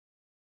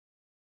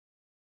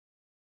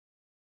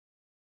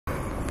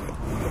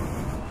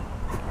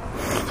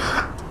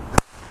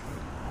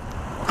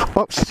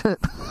Oh, shit.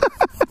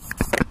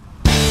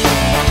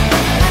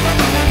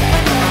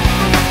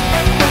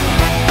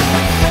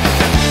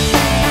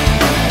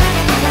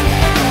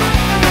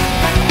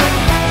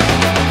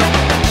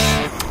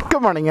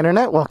 Good morning,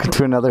 Internet. Welcome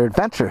to another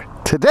adventure.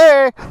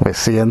 Today, with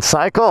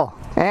Cncycle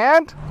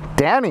and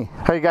Danny.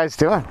 How you guys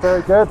doing?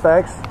 Very good,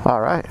 thanks.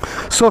 All right.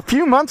 So a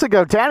few months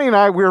ago, Danny and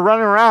I, we were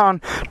running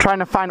around trying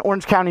to find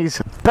Orange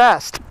County's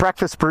best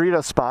breakfast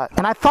burrito spot.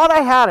 And I thought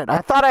I had it. I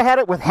thought I had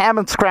it with ham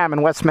and scram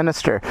in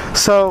Westminster.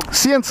 So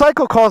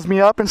Cncycle calls me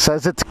up and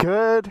says it's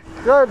good.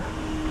 Good.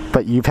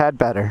 But you've had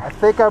better. I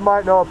think I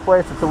might know a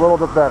place that's a little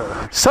bit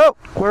better. So,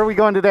 where are we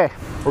going today?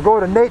 We're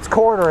going to Nate's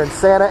Corner in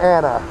Santa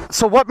Ana.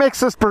 So what makes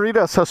this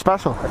burrito so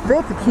special? I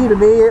think the key to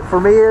me, for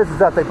me, is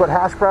that they put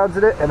hash browns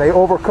in it and they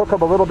overcook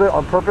them a little bit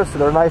on purpose so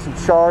they're nice and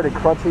charred and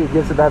crunchy. It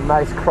gives it that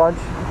nice crunch,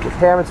 which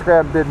ham and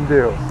scram didn't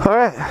do. All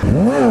right.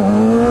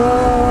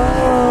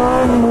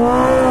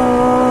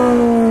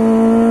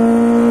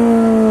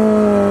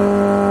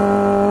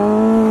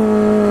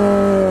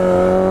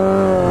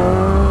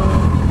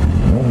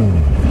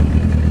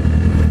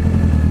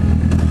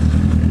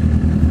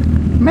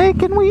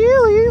 Making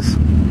wheelies.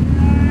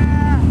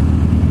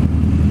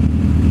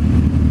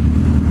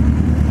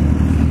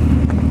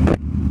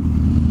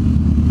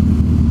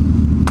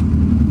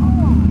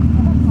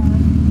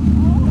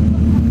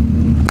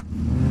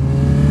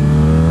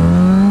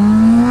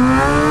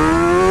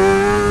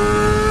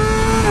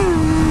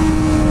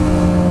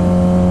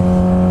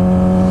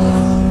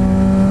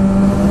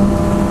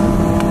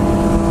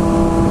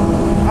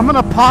 I'm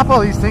gonna pop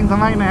all these things. I'm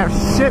not gonna have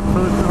shit for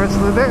the rest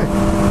of the day.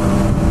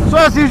 So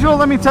as usual,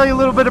 let me tell you a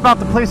little bit about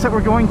the place that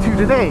we're going to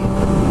today.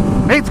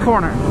 Nate's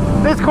Corner.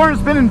 Nate's Corner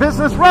has been in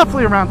business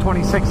roughly around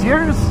 26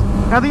 years.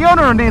 Now the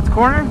owner of Nate's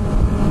Corner,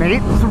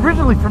 Nate, was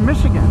originally from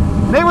Michigan.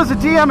 Nate was a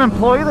GM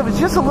employee that was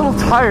just a little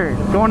tired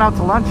of going out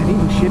to lunch and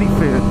eating shitty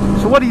food.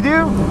 So what did he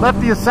do? Left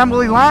the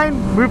assembly line,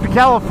 moved to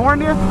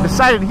California,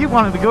 decided he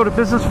wanted to go to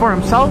business for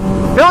himself,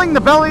 filling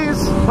the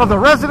bellies of the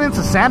residents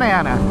of Santa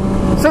Ana.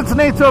 Since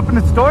Nate's opened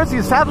its doors, the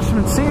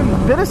establishment's seen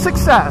a bit of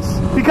success,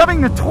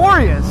 becoming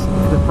notorious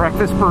for the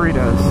breakfast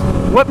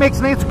burritos. What makes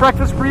Nate's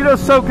breakfast burritos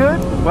so good?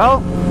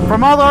 Well,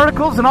 from all the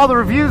articles and all the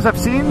reviews I've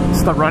seen,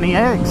 it's the runny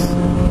eggs.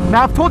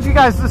 Now, I've told you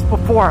guys this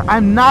before,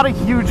 I'm not a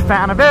huge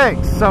fan of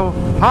eggs, so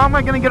how am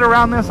I going to get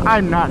around this?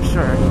 I'm not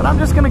sure, but I'm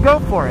just going to go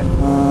for it.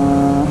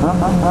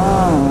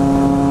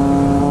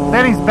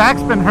 Danny's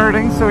back's been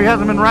hurting, so he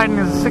hasn't been riding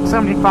his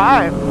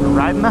 675, but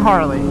riding the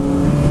Harley.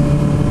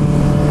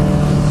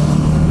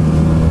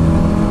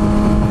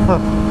 I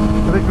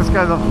think this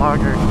guy's a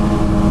vlogger.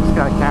 He's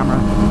got a camera.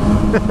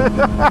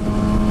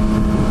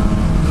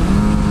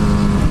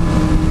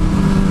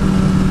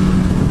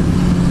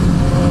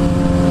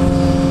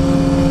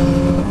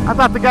 I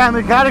thought the guy in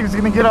the Haddad was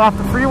going to get off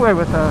the freeway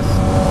with us.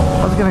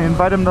 I was going to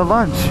invite him to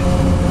lunch.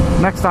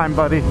 Next time,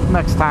 buddy.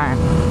 Next time.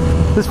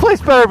 This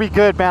place better be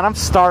good, man. I'm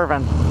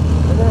starving.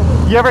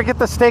 You ever get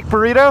the steak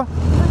burrito?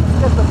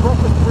 Get the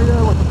breakfast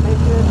burrito with the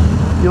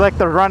bacon. You like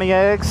the runny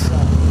eggs?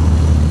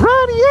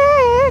 Runny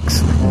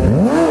eggs!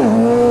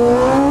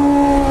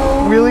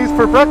 Wheelies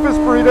for breakfast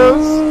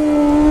burritos.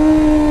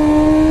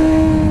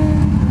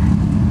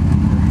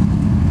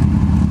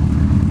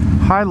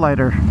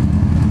 Highlighter.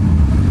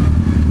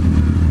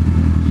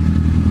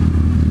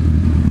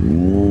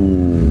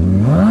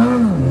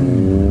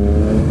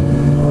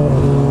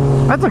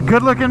 That's a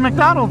good looking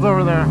McDonald's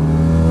over there.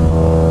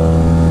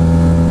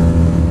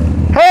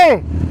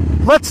 Hey!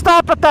 Let's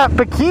stop at that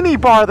bikini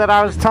bar that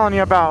I was telling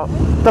you about.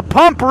 The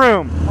pump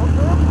room.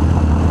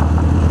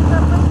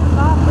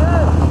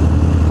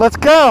 Let's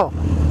go.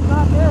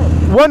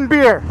 One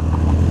beer.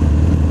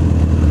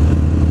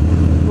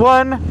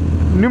 One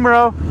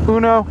numero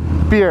uno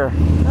beer.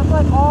 That's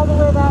like all the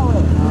way that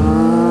way.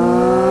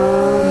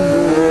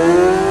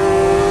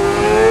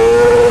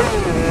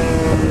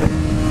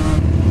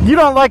 You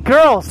don't like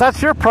girls.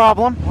 That's your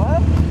problem.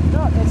 What?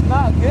 No, it's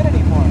not good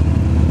anymore.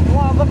 You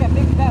want to look at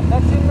big fat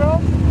Mexican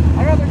girls?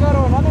 I'd rather go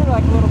to another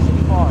like little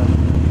shitty bar.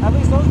 At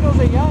least those girls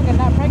are young and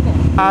not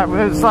pregnant. I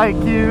was like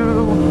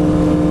you,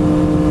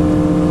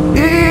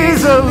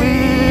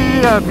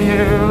 easily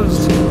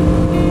amused.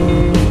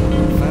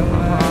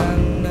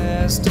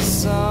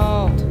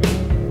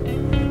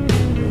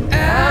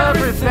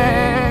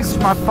 Everything's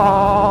my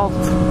fault.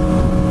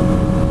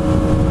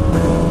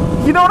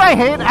 You know what I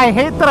hate? I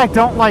hate that I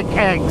don't like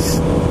eggs.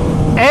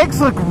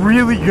 Eggs look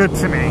really good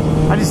to me.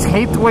 I just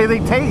hate the way they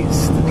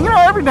taste. You know,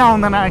 every now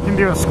and then I can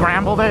do a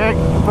scrambled egg,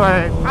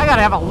 but I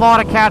gotta have a lot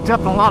of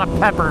ketchup and a lot of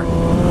pepper.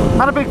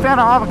 Not a big fan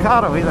of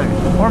avocado either,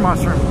 or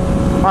mushroom.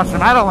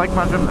 I don't like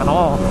mushrooms at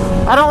all.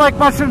 I don't like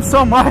mushrooms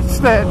so much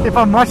that if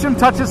a mushroom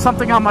touches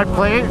something on my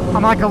plate,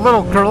 I'm like a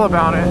little girl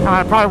about it, and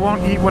I probably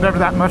won't eat whatever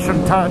that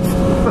mushroom touched.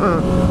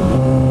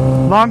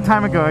 Long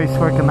time ago, I used to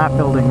work in that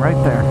building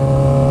right there.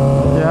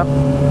 Yep.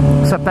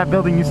 Except that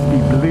building used to be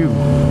blue.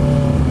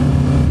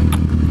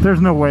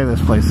 There's no way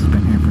this place has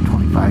been here for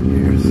 25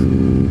 years.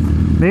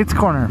 Nate's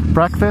Corner,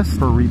 breakfast,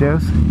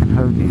 burritos, and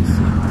hoagies.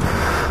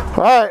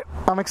 All right,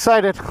 I'm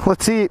excited.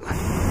 Let's eat.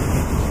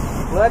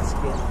 Let's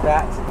get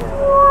that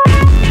together.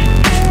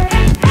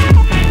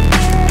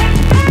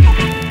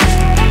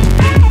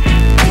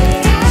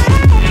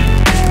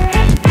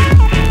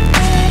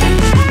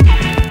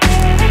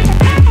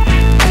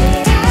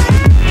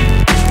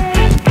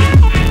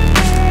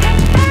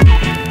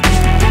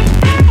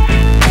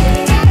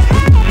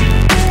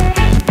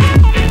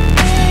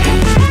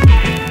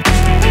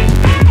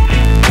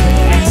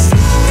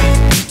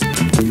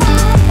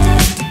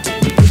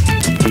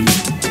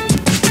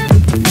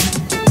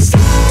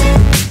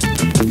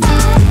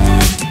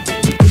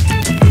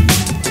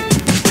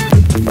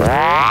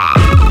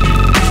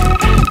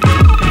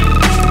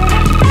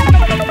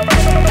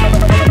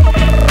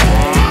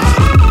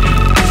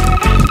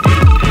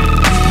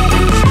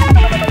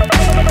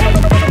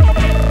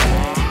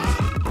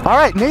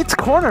 Alright, Nate's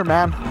Corner,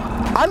 man.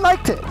 I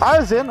liked it. I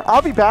was in.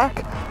 I'll be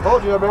back.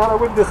 Told you, man, I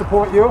wouldn't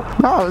disappoint you.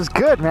 No, it was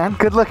good, man.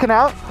 Good looking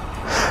out.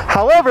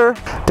 However,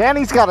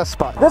 Danny's got a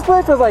spot. This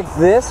place was like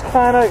this,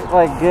 kind of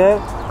like good,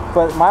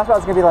 but my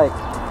spot's gonna be like.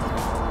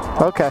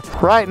 Okay.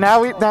 Right,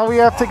 now we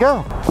have to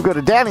go. We'll go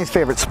to Danny's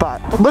favorite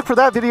spot. Look for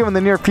that video in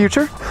the near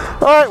future.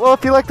 Alright, well,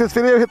 if you like this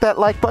video, hit that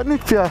like button.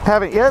 If you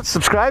haven't yet,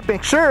 subscribe.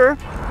 Make sure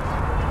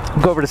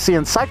go over to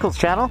Cncycle's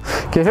channel,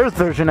 get his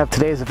version of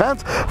today's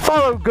events.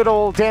 Follow good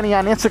old Danny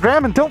on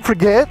Instagram, and don't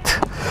forget,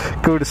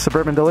 go to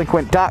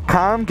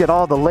SuburbanDelinquent.com, get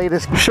all the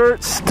latest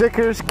shirts,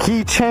 stickers,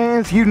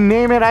 keychains, you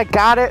name it, I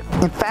got it.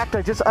 In fact,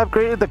 I just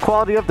upgraded the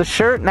quality of the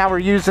shirt. Now we're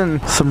using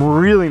some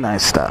really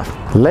nice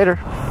stuff. Later.